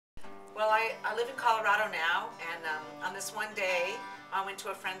I live in Colorado now, and on this one day, I went to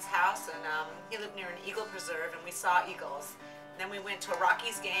a friend's house, and he lived near an eagle preserve, and we saw eagles. Then we went to a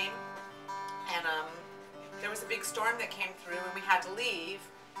Rockies game, and there was a big storm that came through, and we had to leave.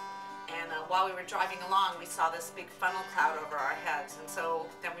 And while we were driving along, we saw this big funnel cloud over our heads, and so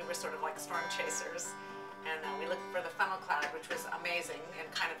then we were sort of like storm chasers. And we looked for the funnel cloud, which was amazing and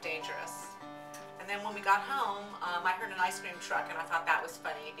kind of dangerous. And then when we got home, I heard an ice cream truck, and I thought that was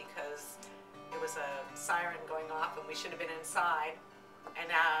funny because it was a siren going off and we should have been inside.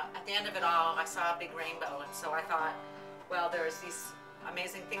 And at the end of it all, I saw a big rainbow, and so I thought, well, there's these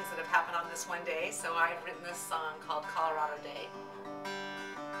amazing things that have happened on this one day, so I've written this song called Colorado Day.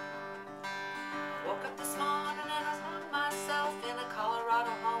 Woke up this morning and I found myself in a Colorado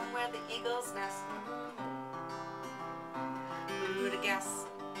home where the eagles nest. Who'd have guessed?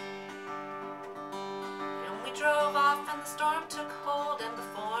 And we drove off and the storm took hold, and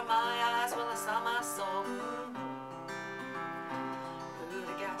before my eyes, well, I saw my soul. Who'd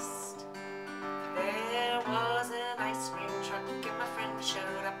have guessed? There was an ice cream truck and my friend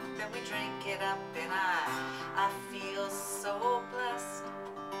showed up, then we drank it up, and I feel so blessed.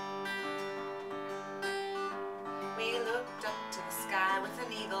 We looked up to the sky with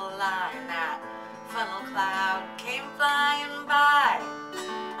an eagle eye, and that funnel cloud came flying by.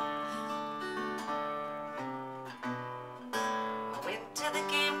 I went to the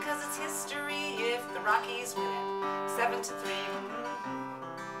game 'cause it's history if the Rockies win it 7-3.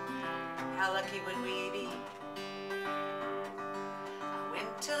 How lucky would we be? I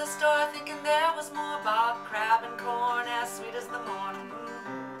went to the store thinking there was more bob crab and corn as sweet as the morning.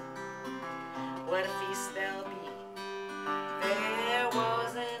 What a feast there'll be. There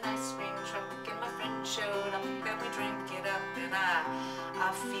was an ice cream truck and my friend showed up, then we drank it up, and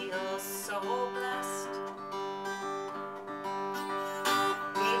I feel so blessed.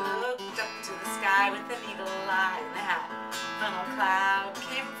 We looked up to the sky with an eagle eye, and that funnel cloud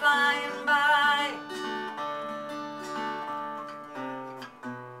came flying by.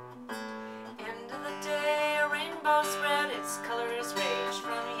 End of the day, a rainbow spread, its colors ranged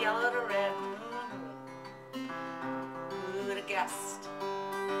from yellow to red. Guest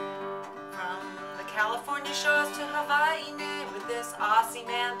from the California shores to Hawaii, with this Aussie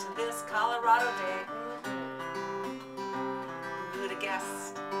man to this Colorado day. Who'd have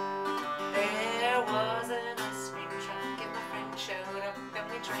guessed? There was an ice cream truck and my friend showed up, then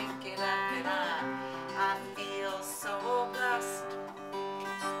we drank it up, and I feel so blessed.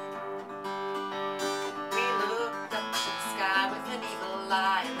 We looked up to the sky with an eagle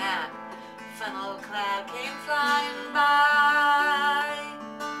eye, and that funnel cloud came flying by.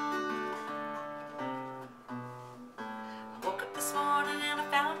 I woke up this morning and I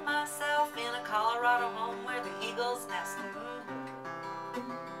found myself in a Colorado home where the eagles nest.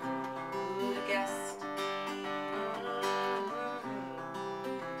 Who'd have guessed?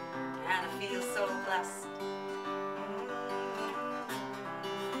 And I feel so blessed.